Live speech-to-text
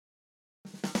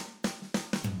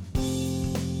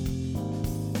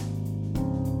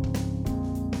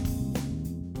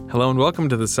Hello and welcome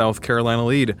to the South Carolina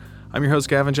Lead. I'm your host,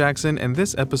 Gavin Jackson, and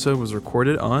this episode was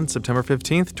recorded on September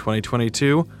 15th,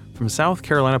 2022, from South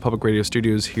Carolina Public Radio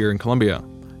Studios here in Columbia.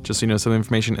 Just so you know, some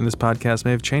information in this podcast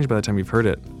may have changed by the time you've heard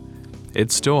it.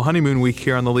 It's still honeymoon week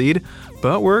here on The Lead,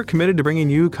 but we're committed to bringing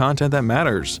you content that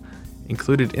matters.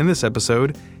 Included in this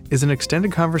episode is an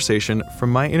extended conversation from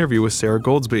my interview with Sara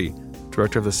Goldsby,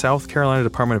 Director of the South Carolina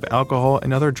Department of Alcohol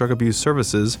and Other Drug Abuse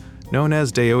Services, known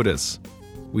as DAODAS.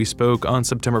 We spoke on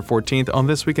September 14th on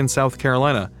This Week in South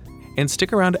Carolina, and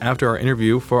stick around after our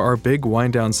interview for our big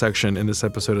wind-down section in this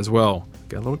episode as well.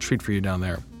 Got a little treat for you down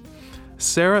there.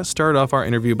 Sara started off our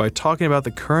interview by talking about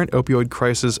the current opioid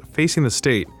crisis facing the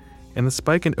state and the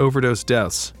spike in overdose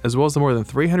deaths, as well as the more than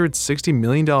 $360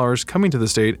 million coming to the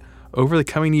state over the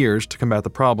coming years to combat the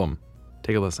problem.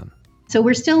 Take a listen. So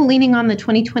we're still leaning on the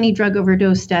 2020 drug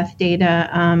overdose death data,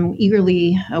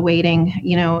 eagerly awaiting,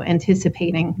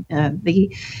 anticipating the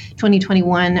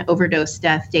 2021 overdose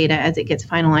death data as it gets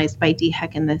finalized by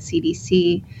DHEC and the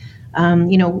CDC.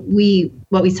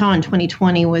 What we saw in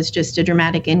 2020 was just a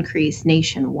dramatic increase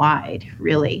nationwide,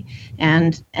 really,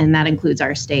 and that includes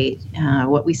our state.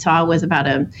 What we saw was about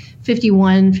a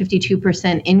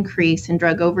 52% increase in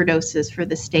drug overdoses for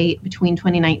the state between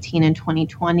 2019 and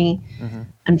 2020. Mm-hmm.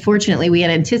 Unfortunately, we had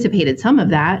anticipated some of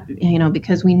that,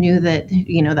 because we knew that,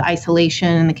 the isolation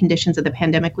and the conditions of the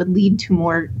pandemic would lead to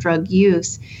more drug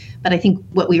use. But I think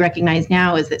what we recognize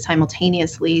now is that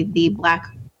simultaneously the black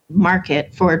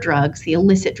market for drugs, the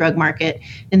illicit drug market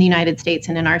in the United States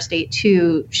and in our state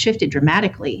too, shifted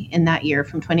dramatically in that year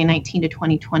from 2019 to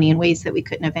 2020 in ways that we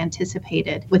couldn't have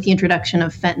anticipated, with the introduction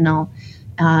of fentanyl,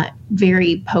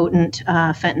 very potent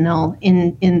fentanyl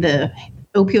in the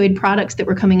opioid products that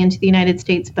were coming into the United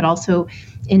States, but also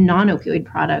in non-opioid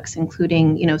products,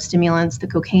 including, stimulants, the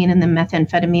cocaine and the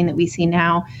methamphetamine that we see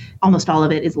now. Almost all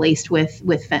of it is laced with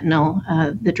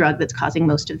fentanyl, the drug that's causing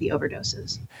most of the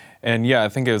overdoses. And yeah, I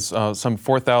think it's some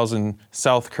 4,000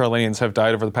 South Carolinians have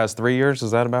died over the past 3 years.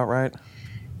 Is that about right?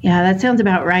 Yeah, that sounds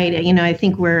about right. I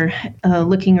think we're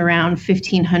looking around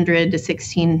 1,500 to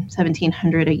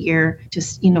 1,700 a year.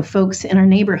 Just, folks in our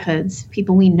neighborhoods,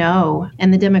 people we know,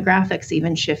 and the demographics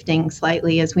even shifting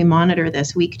slightly as we monitor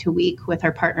this week to week with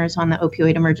our partners on the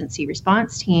opioid emergency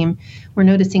response team. We're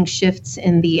noticing shifts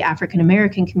in the African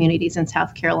American communities in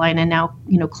South Carolina now,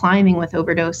 climbing with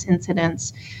overdose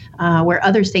incidents. Where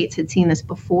other states had seen this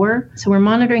before. So we're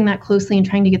monitoring that closely and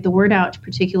trying to get the word out to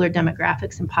particular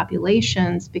demographics and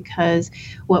populations, because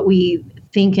what we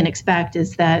think and expect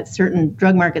is that certain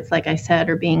drug markets, like I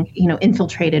said, are being,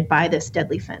 infiltrated by this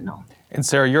deadly fentanyl. And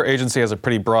Sara, your agency has a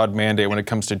pretty broad mandate when it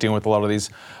comes to dealing with a lot of these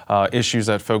issues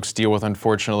that folks deal with,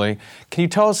 unfortunately. Can you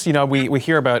tell us, we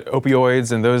hear about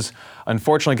opioids, and those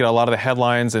unfortunately get a lot of the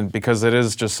headlines, and because it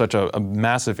is just such a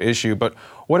massive issue, but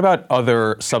what about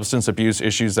other substance abuse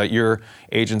issues that your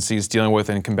agency is dealing with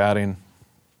and combating?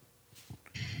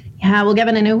 Yeah, well,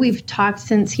 Gavin, I know we've talked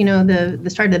since, the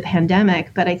start of the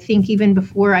pandemic, but I think even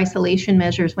before isolation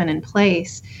measures went in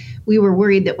place, we were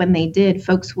worried that when they did,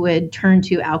 folks would turn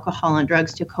to alcohol and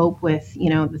drugs to cope with,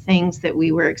 the things that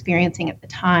we were experiencing at the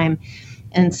time.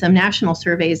 And some national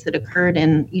surveys that occurred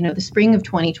in, the spring of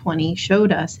 2020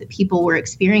 showed us that people were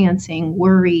experiencing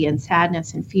worry and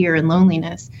sadness and fear and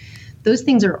loneliness. Those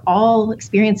things are all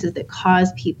experiences that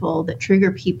cause people, that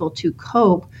trigger people to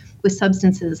cope with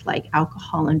substances like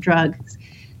alcohol and drugs.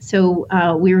 So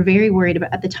we were very worried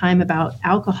at the time about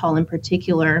alcohol in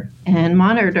particular, and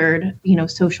monitored,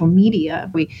 social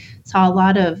media. We saw a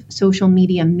lot of social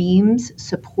media memes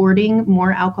supporting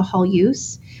more alcohol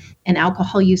use and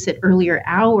alcohol use at earlier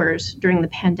hours during the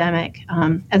pandemic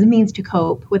as a means to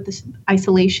cope with this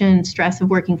isolation, stress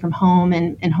of working from home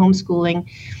and homeschooling.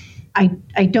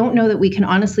 I don't know that we can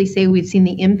honestly say we've seen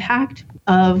the impact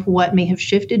of what may have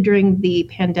shifted during the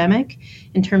pandemic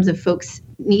in terms of folks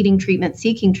needing treatment,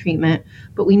 seeking treatment,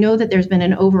 but we know that there's been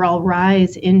an overall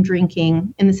rise in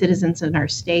drinking in the citizens in our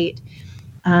state.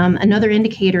 Another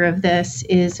indicator of this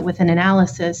is with an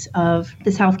analysis of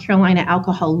the South Carolina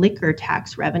alcohol liquor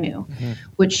tax revenue,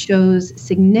 which shows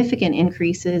significant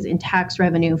increases in tax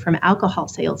revenue from alcohol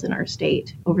sales in our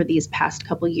state over these past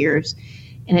couple years.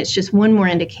 And it's just one more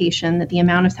indication that the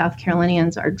amount of South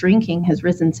Carolinians are drinking has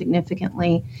risen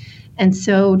significantly. And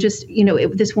so just,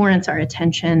 this warrants our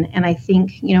attention. And I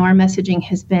think, our messaging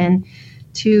has been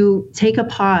to take a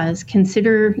pause,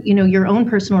 consider, your own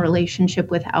personal relationship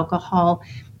with alcohol,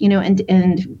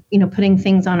 and putting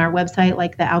things on our website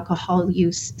like the alcohol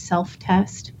use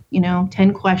self-test,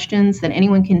 10 questions that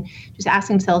anyone can just ask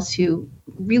themselves to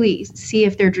really see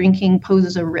if their drinking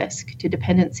poses a risk to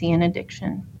dependency and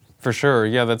addiction. For sure.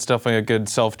 Yeah, that's definitely a good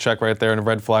self-check right there, and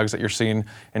red flags that you're seeing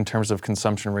in terms of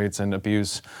consumption rates and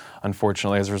abuse,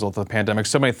 unfortunately, as a result of the pandemic.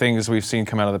 So many things we've seen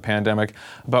come out of the pandemic.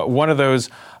 But one of those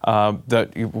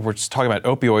we're just talking about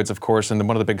opioids, of course, and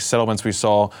one of the big settlements we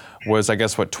saw was,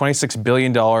 $26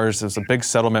 billion. It was a big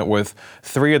settlement with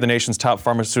 3 of the nation's top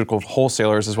pharmaceutical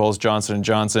wholesalers, as well as Johnson &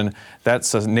 Johnson.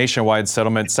 That's a nationwide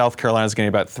settlement. South Carolina is getting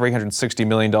about $360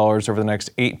 million over the next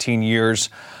 18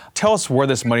 years. Tell us where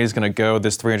this money is going to go,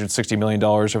 this $360 million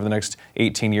over the next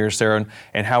 18 years, Sara,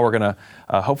 and how we're going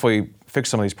to hopefully fix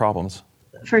some of these problems.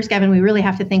 First, Gavin, we really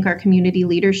have to thank our community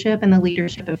leadership and the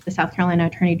leadership of the South Carolina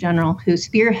Attorney General, who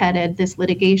spearheaded this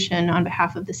litigation on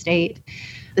behalf of the state.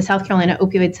 The South Carolina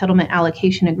Opioid Settlement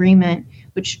Allocation Agreement,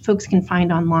 which folks can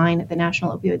find online at the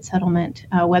National Opioid Settlement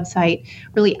website,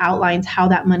 really outlines how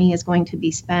that money is going to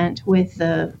be spent, with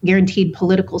the guaranteed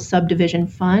political subdivision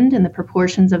fund and the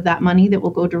proportions of that money that will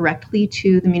go directly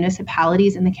to the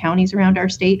municipalities and the counties around our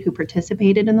state who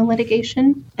participated in the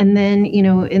litigation. And then,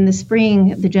 in the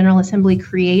spring, the General Assembly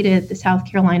created the South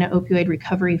Carolina Opioid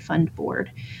Recovery Fund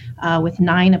Board, with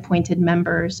 9 appointed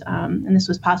members, and this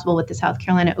was possible with the South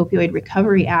Carolina Opioid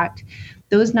Recovery Act.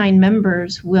 Those 9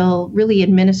 members will really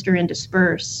administer and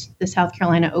disperse the South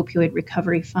Carolina Opioid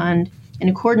Recovery Fund in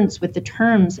accordance with the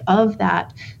terms of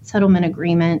that settlement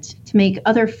agreement to make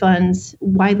other funds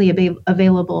widely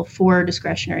available for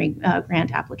discretionary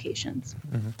grant applications.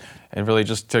 Mm-hmm. And really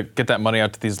just to get that money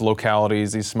out to these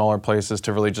localities, these smaller places,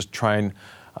 to really just try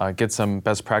and get some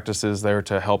best practices there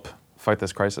to help fight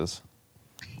this crisis.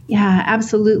 Yeah,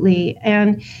 absolutely.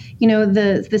 And,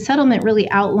 the settlement really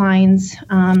outlines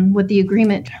what the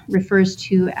agreement refers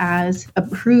to as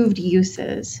approved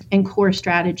uses and core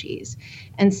strategies.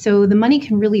 And so the money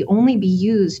can really only be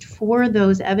used for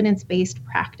those evidence-based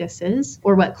practices,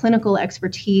 or what clinical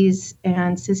expertise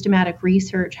and systematic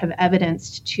research have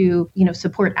evidenced to,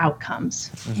 support outcomes.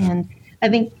 Mm-hmm. And I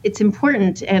think it's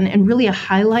important and really a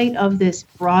highlight of this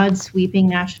broad, sweeping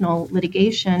national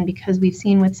litigation, because we've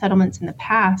seen with settlements in the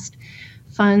past,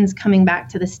 funds coming back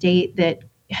to the state that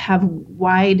have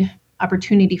wide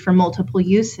opportunity for multiple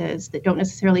uses that don't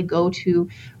necessarily go to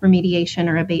remediation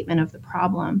or abatement of the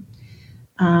problem.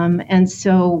 And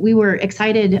so we were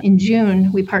excited in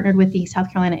June. We partnered with the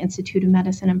South Carolina Institute of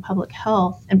Medicine and Public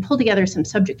Health and pulled together some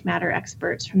subject matter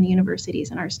experts from the universities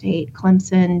in our state,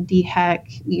 Clemson,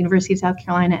 DHEC, University of South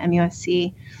Carolina,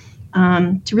 MUSC,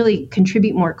 to really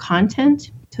contribute more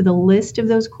content to the list of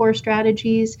those core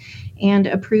strategies and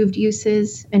approved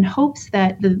uses, in hopes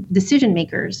that the decision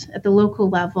makers at the local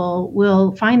level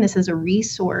will find this as a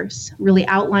resource, really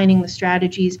outlining the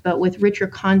strategies, but with richer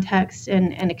context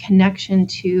and a connection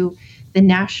to the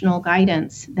national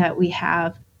guidance that we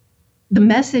have. The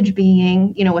message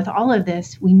being, with all of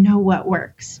this, we know what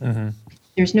works. Mm-hmm.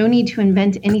 There's no need to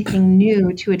invent anything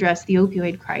new to address the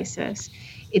opioid crisis.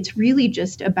 It's really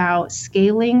just about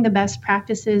scaling the best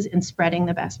practices and spreading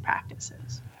the best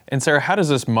practices. And Sara, how does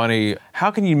this money,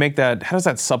 how does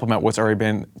that supplement what's already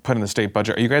been put in the state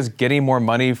budget? Are you guys getting more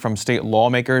money from state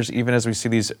lawmakers, even as we see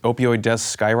these opioid deaths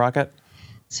skyrocket?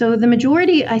 So the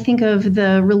majority, I think, of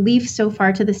the relief so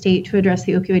far to the state to address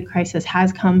the opioid crisis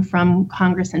has come from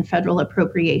Congress and federal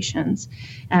appropriations,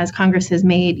 as Congress has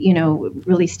made,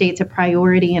 really states a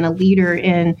priority and a leader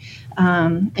in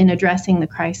addressing the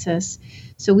crisis.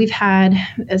 So we've had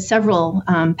several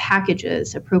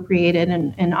packages appropriated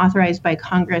and authorized by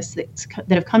Congress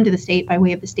that have come to the state by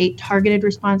way of the State Targeted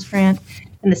Response Grant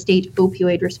and the State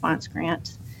Opioid Response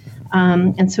Grant.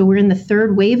 And so we're in the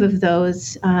third wave of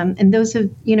those, and those have,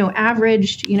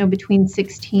 averaged, between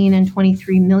 $16 and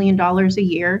 $23 million a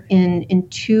year in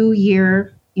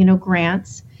 2-year,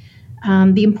 grants.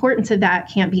 The importance of that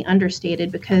can't be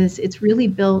understated, because it's really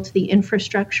built the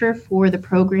infrastructure for the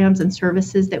programs and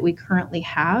services that we currently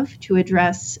have to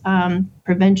address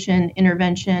prevention,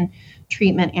 intervention,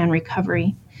 treatment, and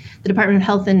recovery. The Department of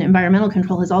Health and Environmental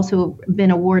Control has also been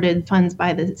awarded funds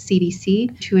by the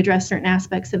CDC to address certain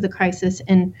aspects of the crisis.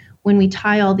 And when we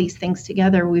tie all these things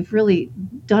together, we've really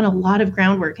done a lot of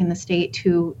groundwork in the state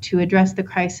to address the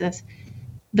crisis.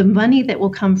 The money that will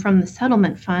come from the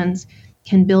settlement funds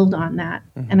can build on that.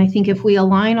 Mm-hmm. And I think if we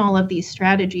align all of these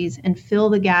strategies and fill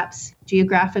the gaps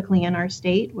geographically in our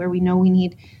state where we know we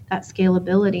need that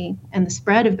scalability and the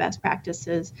spread of best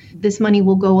practices, this money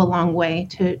will go a long way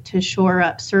to shore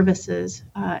up services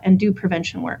and do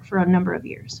prevention work for a number of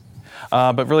years.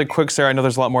 But really quick, Sara, I know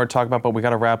there's a lot more to talk about, but we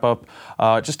got to wrap up.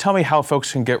 Just tell me how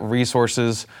folks can get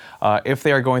resources if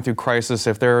they are going through crisis,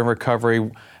 if they're in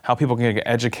recovery, how people can get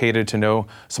educated to know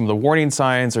some of the warning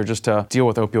signs or just to deal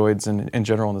with opioids in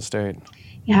general in the state.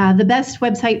 Yeah, the best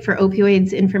website for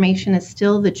opioids information is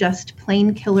still the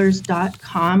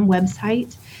justplainkillers.com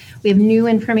website. We have new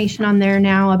information on there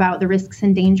now about the risks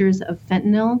and dangers of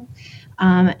fentanyl.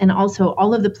 And also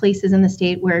all of the places in the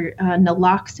state where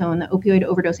naloxone, the opioid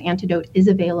overdose antidote, is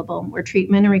available, where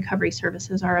treatment and recovery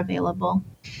services are available.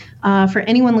 For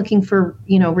anyone looking for,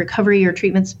 recovery or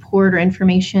treatment support or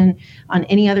information on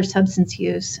any other substance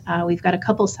use, we've got a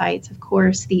couple sites. Of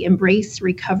course, the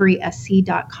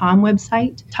EmbraceRecoverySC.com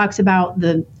website talks about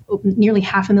the nearly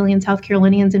 500,000 South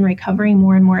Carolinians in recovery,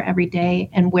 more and more every day,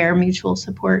 and where mutual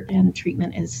support and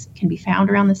treatment can be found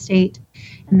around the state.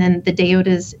 And then the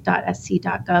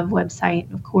deodas.sc.gov website,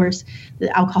 of course, the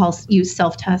alcohol use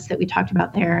self-test that we talked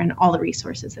about there, and all the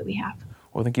resources that we have.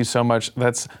 Well, thank you so much.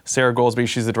 That's Sara Goldsby.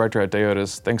 She's the director at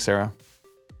Deodas. Thanks, Sara.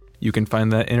 You can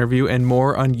find that interview and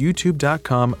more on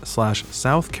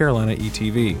youtube.com/South Carolina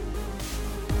ETV.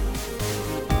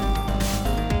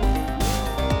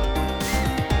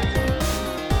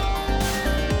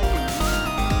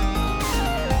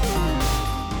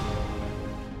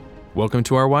 Welcome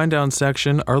to our wind down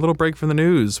section, our little break from the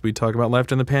news. We talk about life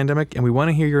in the pandemic, and we want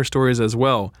to hear your stories as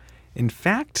well. In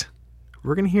fact,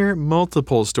 we're going to hear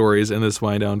multiple stories in this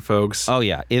wind down, folks. Oh,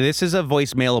 yeah. This is a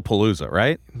voicemail-a-palooza,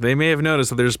 right? They may have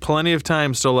noticed that there's plenty of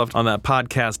time still left on that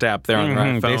podcast app there on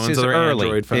their iPhones or their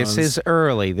Android phones. This is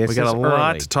early. We got a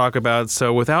lot to talk about,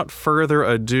 so without further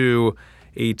ado,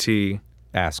 A.T.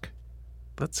 Ask.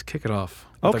 Let's kick it off.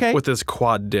 Okay. With this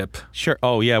quad dip. Sure.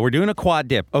 Oh, yeah, we're doing a quad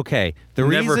dip. Okay.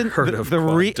 Never heard of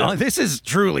quad dip. Oh, this is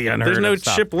truly unheard of. There's no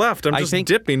stuff. chip left. I'm just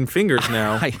dipping fingers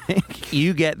now. I think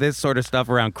you get this sort of stuff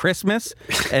around Christmas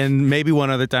and maybe one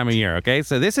other time of year, okay?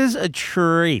 So this is a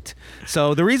treat.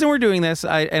 So the reason we're doing this,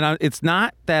 it's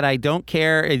not that I don't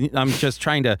care, and I'm just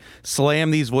trying to slam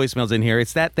these voicemails in here.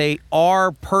 It's that they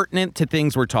are pertinent to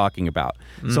things we're talking about.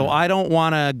 So I don't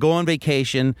want to go on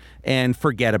vacation and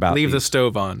forget about Leave these. the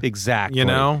stove on. Exactly. You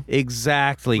know?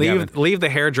 Exactly. Leave the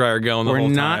hairdryer going the whole time.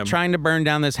 We're not trying to burn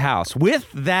down this house. With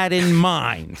that in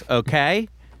mind, okay?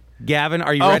 Gavin,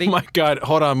 are you ready? Oh, my God.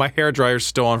 Hold on. My hairdryer's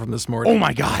still on from this morning. Oh,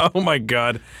 my God. Oh, my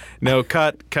God. No,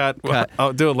 cut. Well,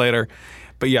 I'll do it later.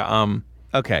 But, yeah,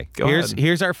 okay. Go ahead.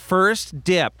 Here's our first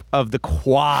dip of the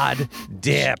quad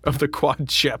dip. Of the quad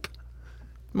chip.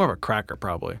 More of a cracker,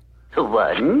 probably.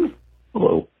 One.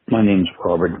 Hello. My name's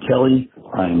Robert Kelly.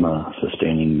 I'm a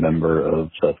sustaining member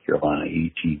of South Carolina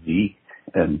ETV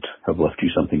and have left you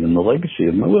something in the legacy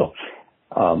of my will.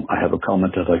 I have a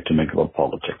comment I'd like to make about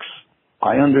politics.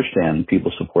 I understand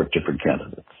people support different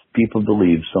candidates. People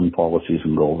believe some policies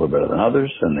and goals are better than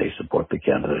others, and they support the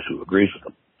candidate who agrees with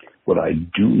them. What I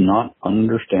do not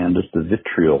understand is the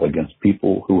vitriol against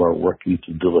people who are working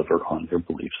to deliver on their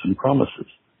beliefs and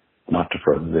promises, not to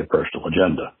further their personal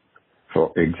agenda.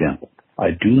 For example,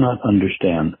 I do not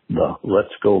understand the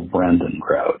Let's Go Brandon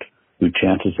crowd who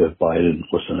chanted that Biden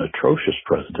was an atrocious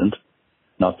president,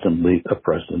 not simply a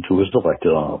president who was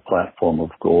elected on a platform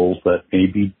of goals that may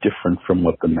be different from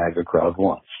what the MAGA crowd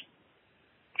wants.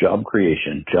 Job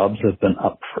creation. Jobs have been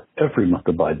up for every month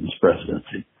of Biden's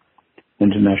presidency.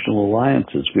 International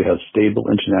alliances. We have stable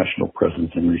international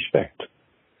presence and respect.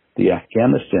 The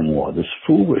Afghanistan war, this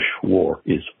foolish war,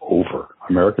 is over.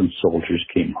 American soldiers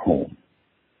came home.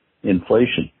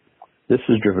 Inflation. This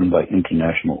is driven by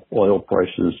international oil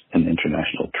prices and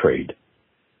international trade.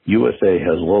 USA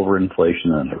has lower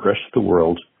inflation than the rest of the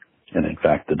world, and in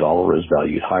fact the dollar is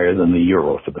valued higher than the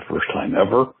euro for the first time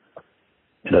ever,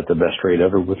 and at the best rate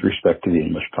ever with respect to the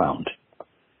English pound.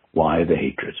 Why the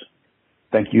hatred?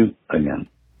 Thank you again.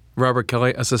 Robert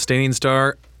Kelly, a sustaining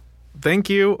star. Thank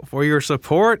you for your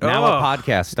support. Now a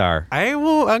podcast star. I'm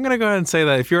going to go ahead and say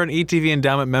that if you're an ETV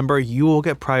endowment member, you will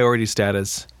get priority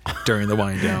status during the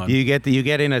wind down. You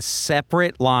get in a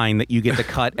separate line that you get to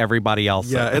cut everybody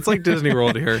else. Yeah, it's like Disney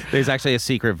World here. There's actually a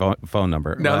secret phone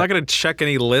number. No, I'm not going to check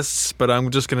any lists, but I'm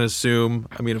just going to assume,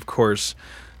 of course,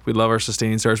 we love our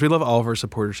sustaining stars. We love all of our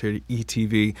supporters here at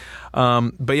ETV.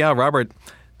 But yeah, Robert,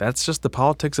 that's just the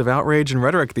politics of outrage and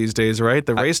rhetoric these days, right?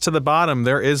 The race to the bottom.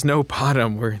 There is no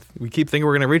bottom. We keep thinking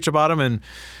we're going to reach a bottom, and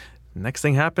next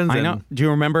thing happens. I know. Do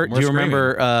you remember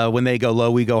when they go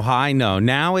low, we go high? No.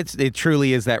 Now it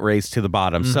truly is that race to the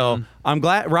bottom. Mm-hmm. So I'm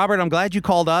glad, Robert. I'm glad you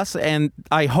called us, and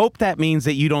I hope that means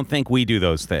that you don't think we do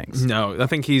those things. No, I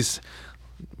think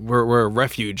we're a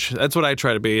refuge. That's what I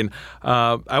try to be. And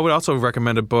I would also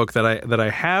recommend a book that I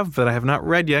have not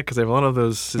read yet, because I have a lot of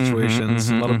those situations,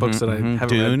 a lot of books that I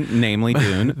haven't read. Namely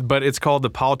Dune. But it's called The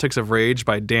Politics of Rage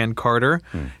by Dan Carter.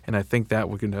 And I think that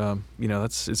we can,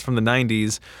 it's from the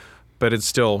 90s, but it's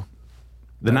still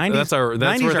The 90s. That's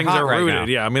 90s where things hot are right rooted. now.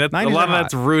 Yeah, I mean, a 90s lot of are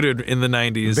that's rooted in the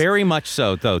 90s. Very much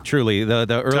so, though. Truly,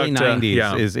 the early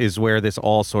 90s is where this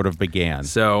all sort of began.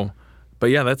 So,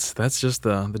 but yeah, that's just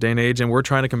the day and age, and we're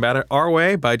trying to combat it our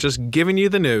way by just giving you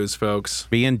the news, folks.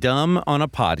 Being dumb on a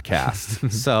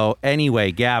podcast. So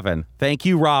anyway, Gavin, thank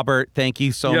you, Robert. Thank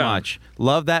you so much.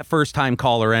 Love that first time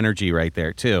caller energy right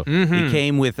there too. You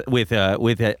came with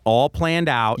it all planned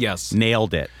out. Yes,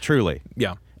 nailed it. Truly.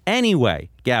 Yeah.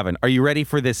 Anyway, Gavin, are you ready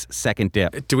for this second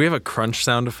dip? Do we have a crunch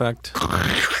sound effect?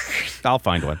 I'll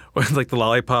find one. Like the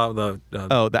lollipop,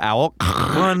 the owl.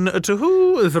 1,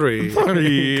 2, 3.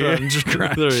 Crunch.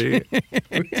 3.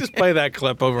 We just play that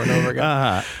clip over and over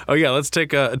again. Oh yeah, let's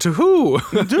take a to-hoo.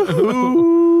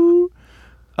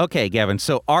 Okay, Gavin,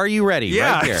 so are you ready?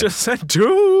 Yeah, right here. I just said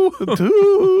to.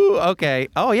 Okay.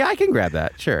 Oh yeah, I can grab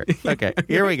that. Sure. Okay,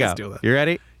 here we go. Let's do that. You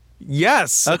ready?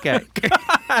 Yes. Okay.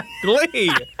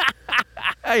 Glee.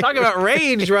 Talk about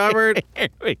range, Robert. Here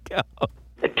we go.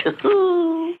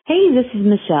 Hey, this is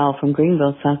Michelle from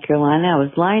Greenville, South Carolina. I was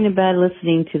lying in bed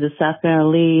listening to the South Carolina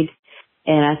lead,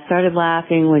 and I started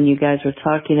laughing when you guys were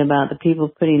talking about the people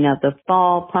putting out the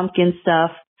fall pumpkin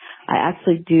stuff. I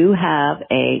actually do have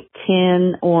a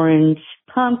tin orange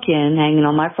pumpkin hanging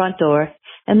on my front door,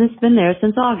 and it's been there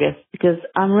since August because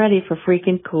I'm ready for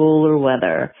freaking cooler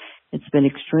weather. It's been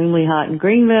extremely hot in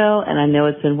Greenville, and I know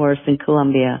it's been worse in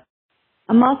Columbia.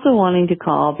 I'm also wanting to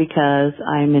call because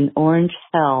I'm in orange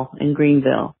hell in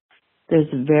Greenville. There's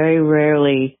very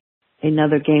rarely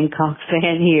another Gamecock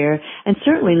fan here, and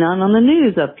certainly none on the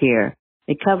news up here.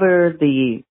 They cover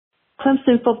the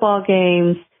Clemson football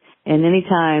games, and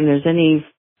anytime there's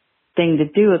anything to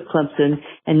do with Clemson,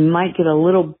 and you might get a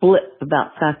little blip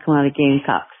about South Carolina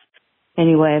Gamecocks.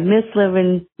 Anyway, I miss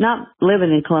not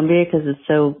living in Columbia because it's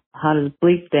so hot as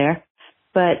bleak there.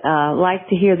 But like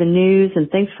to hear the news, and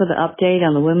thanks for the update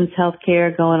on the women's health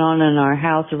care going on in our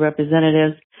House of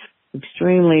Representatives.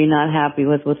 Extremely not happy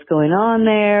with what's going on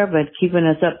there, but keeping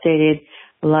us updated.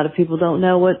 A lot of people don't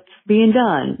know what's being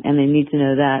done, and they need to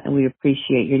know that, and we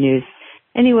appreciate your news.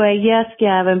 Anyway, yes,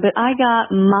 Gavin, but I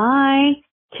got my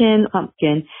tin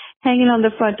pumpkin hanging on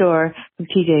the front door from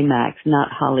TJ Maxx, not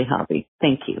Holly Hobby.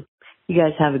 Thank you. You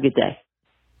guys have a good day.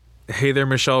 Hey there,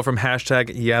 Michelle from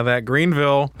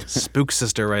 #YeahThatGreenville. Spook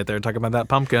sister right there talking about that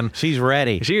pumpkin. She's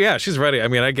ready. She's ready. I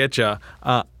mean, I get ya.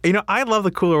 I love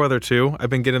the cooler weather too. I've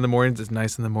been getting in the mornings. It's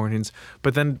nice in the mornings.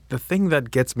 But then the thing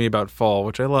that gets me about fall,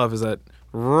 which I love, is that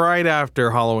right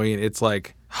after Halloween, it's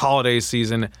like holiday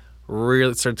season.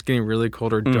 Really, it starts getting really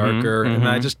colder, darker. And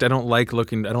I don't like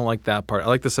that part. I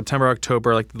like the September,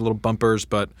 October, I like the little bumpers,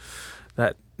 but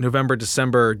that November,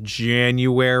 December,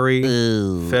 January,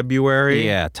 February.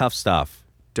 Yeah, tough stuff.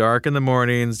 Dark in the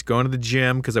mornings, going to the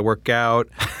gym because I work out.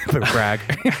 Brag.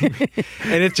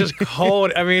 And it's just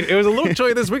cold. I mean, it was a little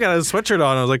chilly this week. I had a sweatshirt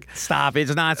on. I was like, stop.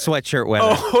 It's not sweatshirt weather.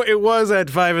 Oh, it was at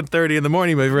 5:30 in the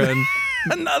morning, my friend.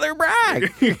 Another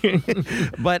brag.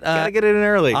 But gotta get it in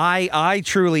early. I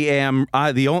truly am.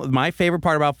 My favorite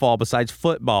part about fall, besides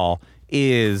football,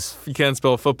 is you can't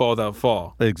spell football without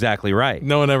fall. Exactly right.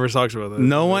 No one ever talks about that.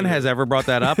 No one has ever brought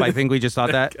that up. I think we just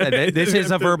thought that this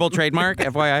is a verbal trademark,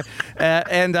 FYI.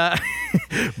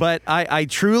 But I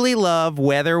truly love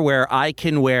weather where I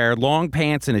can wear long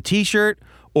pants and a t-shirt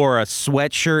or a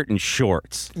sweatshirt and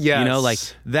shorts. Yes. You know, like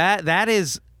that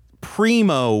is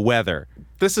primo weather.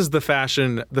 This is the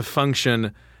fashion, the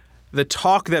function, the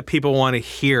talk that people want to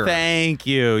hear. Thank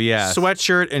you. Yes.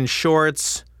 Sweatshirt and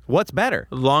shorts. What's better?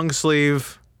 Long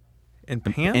sleeve and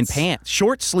pants? And pants.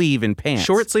 Short sleeve and pants.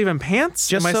 Short sleeve and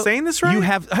pants? Am I saying this right? You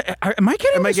have. Am I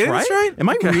getting this right? Am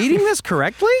I reading this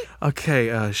correctly?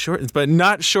 Okay, short, but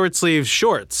not short sleeve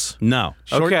shorts. No.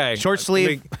 Short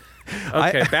sleeve.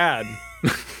 Okay, bad.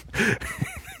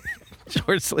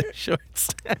 Short sleeve shorts.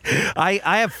 I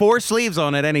have 4 sleeves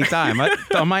on at any time,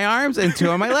 on my arms and 2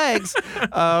 on my legs.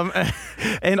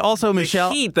 And also, Michelle,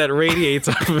 the heat that radiates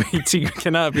off of it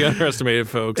cannot be underestimated,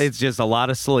 folks. It's just a lot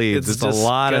of sleeves. It's a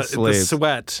lot of sleeves. The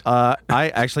sweat.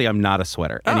 I'm not a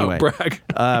sweater. Anyway, brag.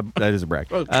 That is a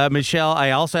brag. Okay. Michelle,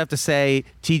 I also have to say,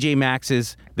 TJ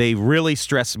Maxx's, they really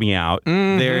stress me out.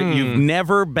 You've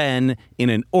never been in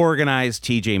an organized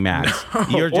TJ Maxx.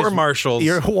 Or Marshalls.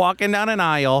 You're walking down an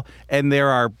aisle, and there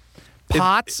are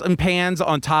pots and pans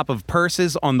on top of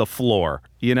purses on the floor,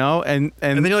 you know? And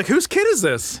then you're like, whose kid is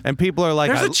this? And people are like,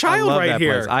 there's a child I love right that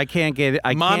here. Place. I can't get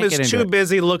it. Mom is too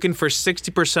busy looking for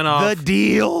 60% off. The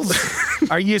deals.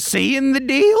 Are you seeing the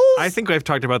deals? I think I've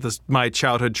talked about this, my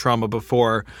childhood trauma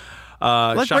before.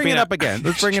 Let's bring it up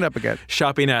again.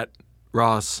 Shopping at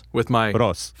Ross with my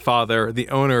father, the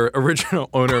original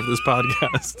owner of this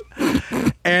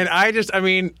podcast. And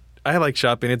I like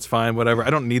shopping. It's fine, whatever. I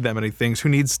don't need that many things. Who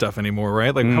needs stuff anymore,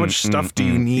 right? Like, how much stuff do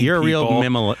you need? You're a real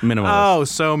minimalist. Oh,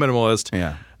 so minimalist.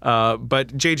 Yeah.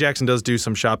 But Jay Jackson does do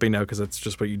some shopping now because that's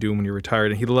just what you do when you're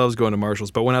retired, and he loves going to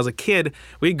Marshalls. But when I was a kid,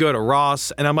 we'd go to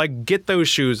Ross, and I'm like, get those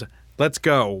shoes. Let's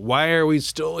go. Why are we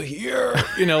still here?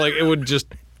 Like it would just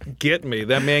get me.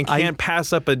 That man can't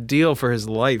pass up a deal for his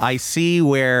life. I see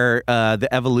where the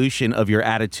evolution of your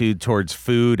attitude towards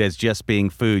food as just being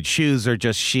food. Shoes are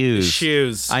just shoes.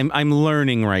 Shoes. I'm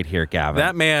learning right here, Gavin.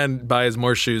 That man buys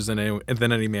more shoes than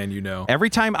any man you know.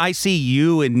 Every time I see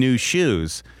you in new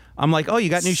shoes, I'm like, oh, you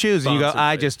got new shoes. And you go,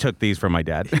 I just took these from my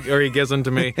dad. Or he gives them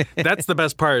to me. That's the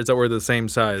best part, is that we're the same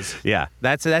size. Yeah,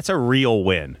 that's a real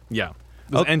win. Yeah.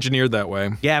 It was engineered that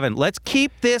way. Gavin, let's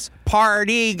keep this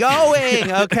party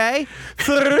going, okay?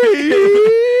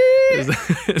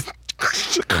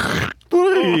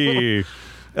 3.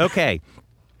 Okay.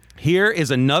 Here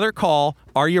is another call.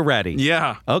 Are you ready?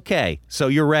 Yeah. Okay, so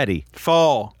you're ready.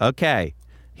 Fall. Okay.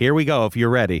 Here we go if you're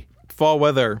ready. Fall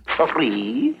weather.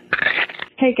 Hey,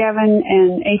 Gavin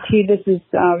and AT, this is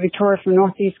Victoria from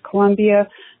Northeast Columbia.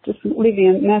 Just leaving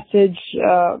a message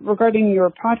regarding your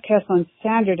podcast on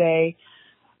Saturday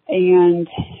and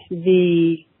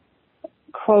the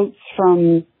quotes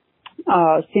from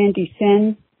Sandy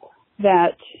Sin,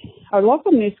 that our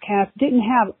local newscast didn't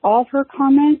have all of her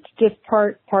comments, just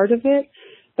part of it.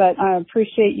 But I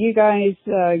appreciate you guys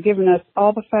giving us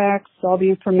all the facts, all the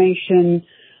information.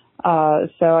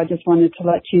 So I just wanted to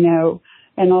let you know.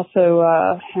 And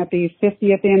also, happy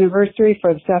 50th anniversary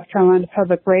for the South Carolina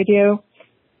Public Radio.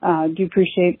 Do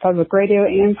appreciate public radio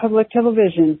and public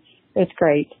television. It's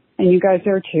great. And you guys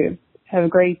are too. Have a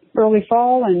great early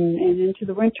fall and into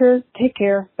the winter. Take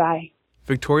care. Bye.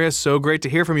 Victoria, so great to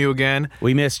hear from you again.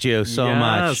 We missed you so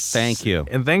much. Thank you.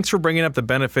 And thanks for bringing up the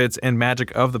benefits and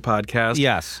magic of the podcast.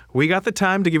 Yes. We got the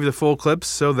time to give you the full clips,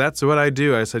 so that's what I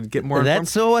do. I said, get more informed.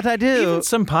 That's what I do. Even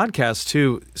some podcasts,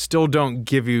 too, still don't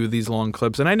give you these long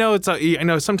clips. And I know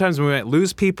sometimes we might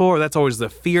lose people, or that's always the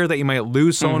fear that you might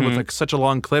lose someone with like such a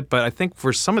long clip. But I think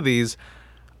for some of these,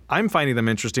 I'm finding them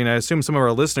interesting. I assume some of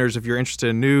our listeners, if you're interested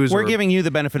in news, we're giving you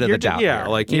the benefit of the doubt. Yeah,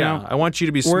 here, I want you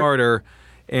to be smarter.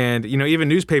 And, even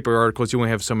newspaper articles, you only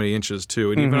have so many inches,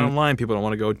 too. And even online, people don't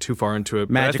want to go too far into it.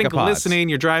 Magic but I think of pods. listening,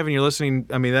 you're driving, you're listening,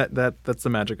 I mean, that's the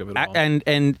magic of it all.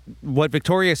 And what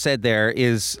Victoria said there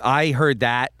is, I heard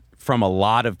that from a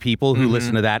lot of people who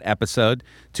listened to that episode,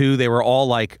 too. They were all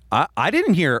like, I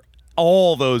didn't hear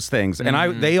all those things,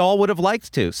 and they all would have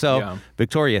liked to. So,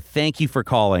 Victoria, thank you for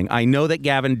calling. I know that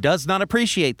Gavin does not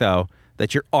appreciate, though,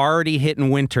 that you're already hitting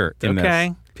winter in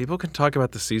this. People can talk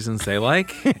about the seasons they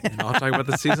like, and I'll talk about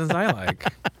the seasons I like.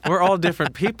 We're all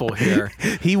different people here.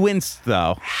 He wins,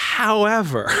 though.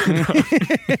 However,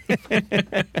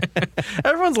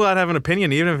 everyone's allowed to have an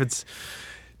opinion, even if it's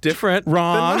different.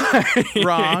 Wrong. No,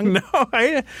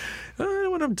 I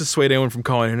don't want to dissuade anyone from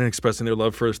calling in and expressing their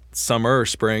love for summer or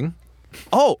spring.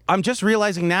 Oh, I'm just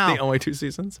realizing now. The only two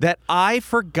seasons? That I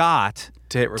forgot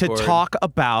to talk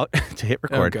about, to hit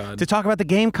record, to talk about the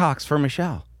Gamecocks for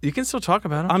Michelle. You can still talk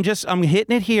about them. I'm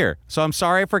hitting it here. So I'm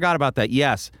sorry I forgot about that.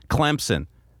 Yes, Clemson.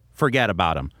 Forget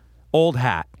about him. Old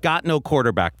hat. Got no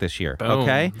quarterback this year. Boom.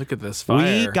 Okay? Look at this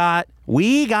fire.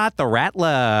 We got the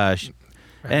Ratlush.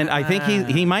 And I think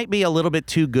he might be a little bit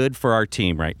too good for our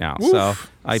team right now. Oof. So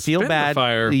I feel Spin bad. The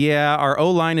fire. Yeah, our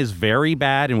O-line is very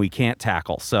bad and we can't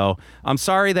tackle. So I'm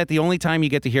sorry that the only time you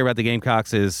get to hear about the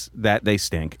Gamecocks is that they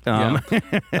stink.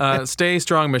 Stay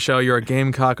strong, Michelle. You're a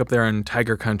Gamecock up there in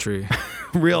Tiger Country.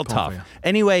 Real tough.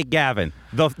 Anyway, Gavin,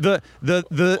 the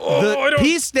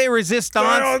piece de resistance.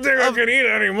 I don't think I can eat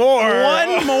anymore.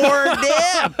 One more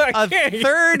dip.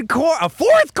 A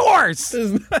fourth course.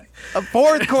 A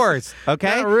fourth course.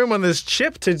 Okay. Not room on this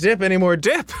chip to dip any more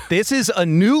dip. This is a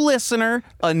new listener,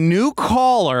 a new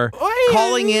caller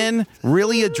calling in,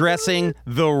 really addressing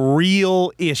the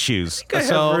real issues. I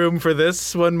have room for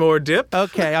this one more dip.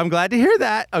 Okay, I'm glad to hear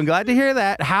that.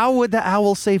 How would the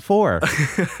owl say 4?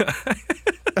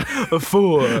 A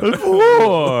 4. A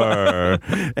 4.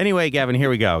 Anyway, Gavin, here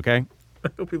we go, okay? I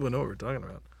hope people know what we're talking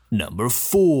about. Number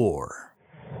 4.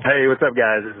 Hey, what's up,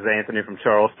 guys? This is Anthony from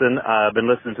Charleston. I've been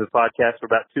listening to the podcast for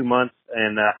about 2 months,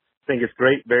 and I think it's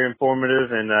great, very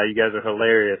informative, and you guys are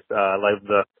hilarious. I love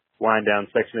the wind-down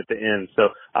section at the end. So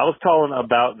I was calling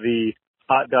about the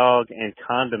hot dog and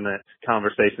condiment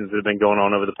conversations that have been going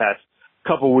on over the past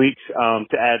couple weeks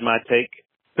to add my take.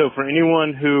 So for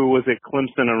anyone who was at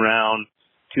Clemson around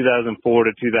 2004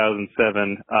 to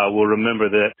 2007 will remember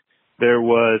that there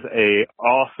was a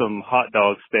awesome hot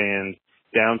dog stand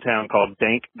downtown called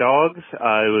Dank Dogs.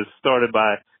 It was started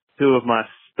by 2 of my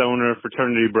stoner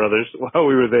fraternity brothers while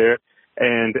we were there.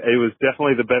 and it was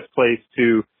definitely the best place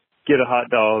to get a hot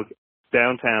dog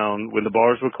downtown. When the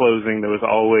bars were closing, there was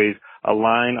always a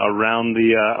line around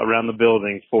the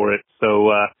building for it. So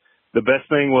the best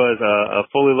thing was a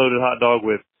fully loaded hot dog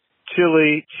with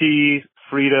chili, cheese,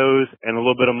 Fritos, and a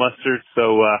little bit of mustard.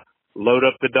 So load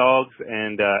up the dogs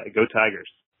and go Tigers.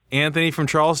 Anthony from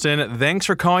Charleston, thanks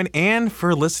for calling and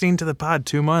for listening to the pod.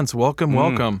 2 months.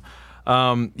 Welcome.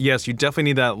 Yes, you definitely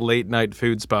need that late night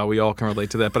food spot. We all can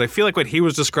relate to that. But I feel like what he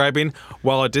was describing,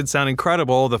 while it did sound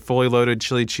incredible, the fully loaded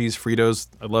chili cheese Fritos,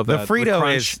 I love that. The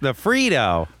Frito is the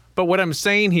Frito. But what I'm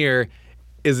saying here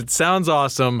is it sounds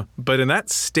awesome, but in that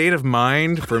state of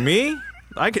mind, for me,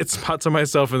 I get spots of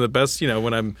myself in the best,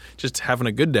 when I'm just having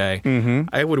a good day.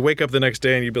 Mm-hmm. I would wake up the next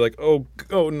day and you'd be like, oh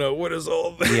no, what is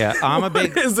all this? Yeah, I'm a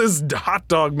big... What is this hot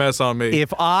dog mess on me?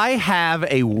 If I have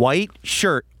a white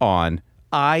shirt on,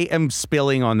 I am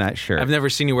spilling on that shirt. I've never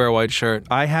seen you wear a white shirt.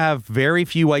 I have very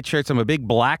few white shirts. I'm a big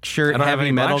black shirt,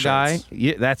 heavy metal guy.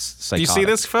 Yeah, that's psychotic. Do you see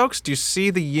this, folks? Do you see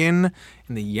the yin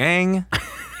and the yang?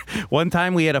 One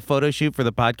time we had a photo shoot for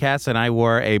the podcast and I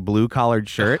wore a blue-collared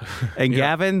shirt. And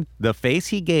Gavin, the face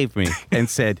he gave me and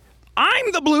said,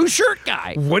 I'm the blue shirt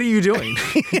guy. What are you doing?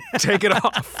 Take it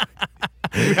off.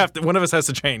 One of us has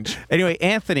to change. Anyway,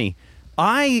 Anthony,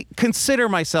 I consider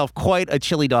myself quite a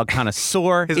chili dog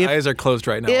connoisseur. His eyes are closed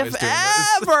right now. If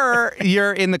ever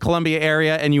you're in the Columbia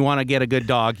area and you want to get a good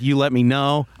dog, you let me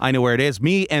know. I know where it is.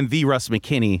 Me and the Russ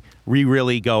McKinney, we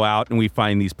really go out and we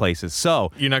find these places.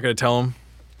 So you're not going to tell him?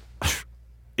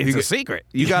 It's a secret.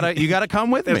 You gotta come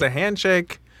with me. There's a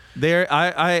handshake. There's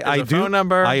a phone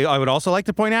number. I would also like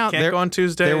to point out Can't go on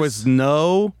Tuesdays. There was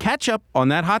no ketchup on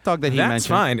that hot dog that he mentioned. That's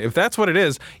fine. If that's what it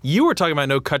is, you were talking about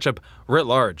no ketchup writ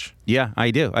large. Yeah, I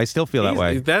do. I still feel that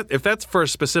way. If that's for a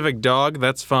specific dog,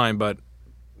 that's fine, but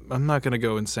I'm not going to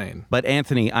go insane. But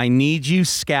Anthony, I need you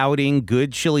scouting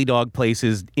good chili dog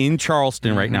places in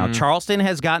Charleston right now. Charleston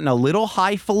has gotten a little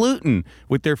highfalutin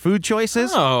with their food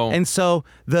choices. Oh. And so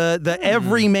the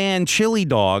everyman chili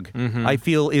dog, I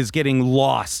feel, is getting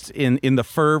lost in the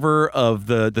fervor of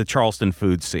the Charleston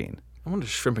food scene. I want a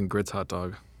shrimp and grits hot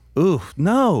dog. Ooh,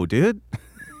 no, dude. A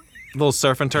little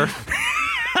surf and turf.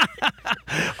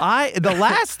 The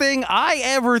last thing I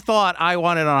ever thought I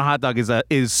wanted on a hot dog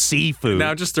is seafood.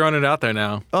 Now, just throwing it out there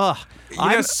now. Ugh.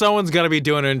 Someone's got to be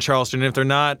doing it in Charleston. If they're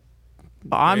not,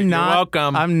 you're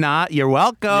welcome. I'm not. You're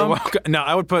welcome. You're welcome. No,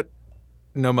 I would put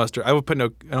no mustard. I would put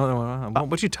no. I don't know.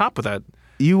 What'd you top with that?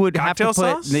 You would have to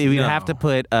sauce? have to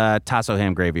put tasso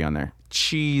ham gravy on there.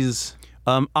 Cheese.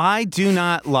 I do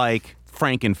not like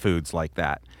frankenfoods like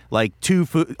that. Like two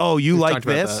food. Oh, you like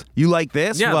this? You like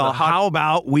this? Yeah, well, how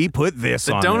about we put this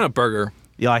on the donut it? burger.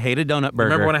 Yeah, I hate a donut burger.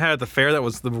 Remember when I had it at the fair? That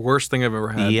was the worst thing I've ever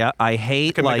had. Yeah, I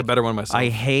hate could make a better one myself. I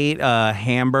hate a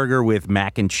hamburger with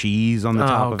mac and cheese on the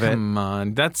top of it. Oh, come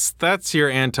on. That's your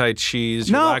anti-cheese,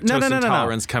 your lactose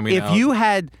intolerance coming out.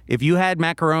 If you had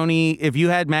macaroni, if you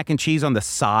had mac and cheese on the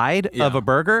side of a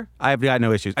burger, I've got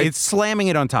no issues. It's slamming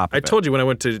it on top of it. I told you when I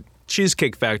went to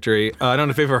Cheesecake Factory. I don't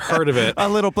know if you've ever heard of it. A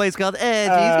little place called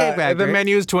Cheesecake Factory. The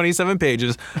menu is 27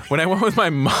 pages. When I went with my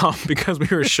mom, because we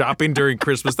were shopping during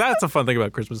Christmas, that's a fun thing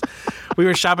about Christmas. We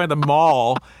were shopping at the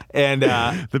mall, and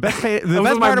the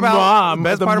best part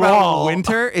about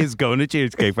winter is going to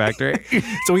Cheesecake Factory.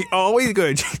 So we always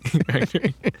go to Cheesecake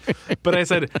Factory. But I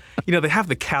said, they have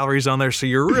the calories on there, so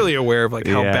you're really aware of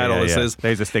how bad all this is.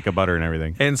 There's a stick of butter and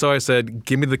everything. And so I said,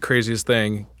 give me the craziest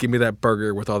thing. Give me that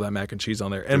burger with all that mac and cheese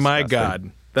on there. And my God,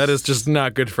 that is just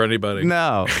not good for anybody.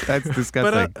 No, that's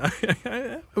disgusting. But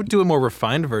I would do a more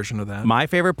refined version of that. My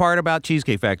favorite part about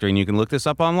Cheesecake Factory, and you can look this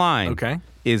up online,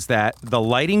 is that the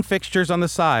lighting fixtures on the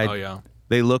side,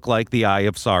 they look like the Eye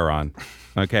of Sauron.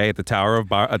 Okay, at the top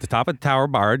of the Tower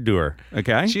of Barad-dûr.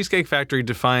 Okay, Cheesecake Factory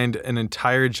defined an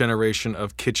entire generation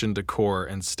of kitchen decor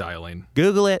and styling.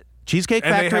 Google it. Cheesecake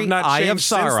Factory, they have not Eye of changed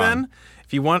since Sauron. then.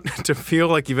 If you want to feel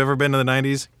like you've ever been to the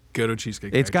 90s, go to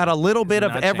Cheesecake Factory. It's got a little bit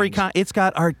of every kind. It's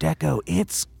got Art Deco.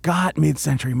 It's got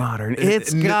mid-century modern.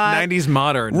 It's got 90s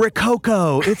modern.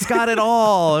 Rococo. It's got it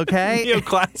all, okay?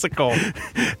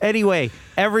 Neoclassical. Anyway,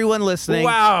 everyone listening.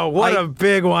 Wow, what a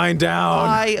big wind down.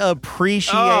 I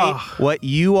appreciate what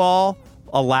you all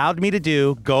allowed me to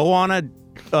do. Go on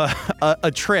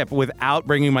a trip without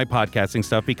bringing my podcasting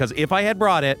stuff, because if I had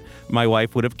brought it, my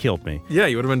wife would have killed me. Yeah,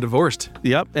 you would have been divorced.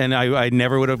 Yep, and I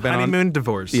never would have been honeymoon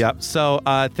divorce. Yep. So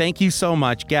thank you so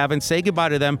much, Gavin. Say goodbye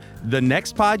to them. The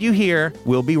next pod you hear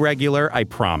will be regular, I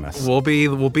promise. We'll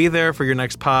be there for your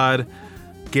next pod,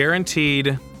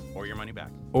 guaranteed. Or your money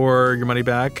back. or your money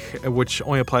back, which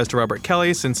only applies to Robert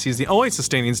Kelly since he's the only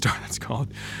sustaining star that's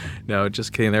called. No,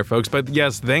 just kidding there, folks. But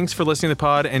yes, thanks for listening to the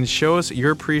pod, and show us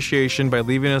your appreciation by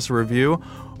leaving us a review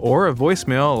or a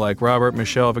voicemail like Robert,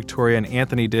 Michelle, Victoria, and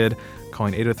Anthony did,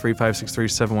 calling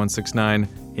 803-563-7169.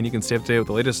 And you can stay up to date with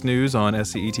the latest news on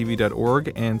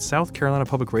sectv.org and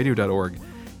southcarolinapublicradio.org.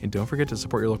 And don't forget to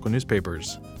support your local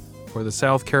newspapers. For the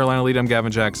South Carolina Lead, I'm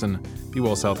Gavin Jackson. Be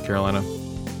well, South Carolina.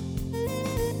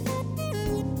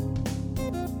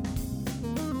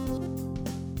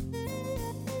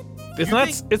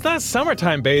 It's not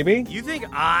summertime, baby. You think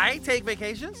I take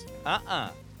vacations?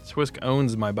 Swisk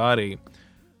owns my body.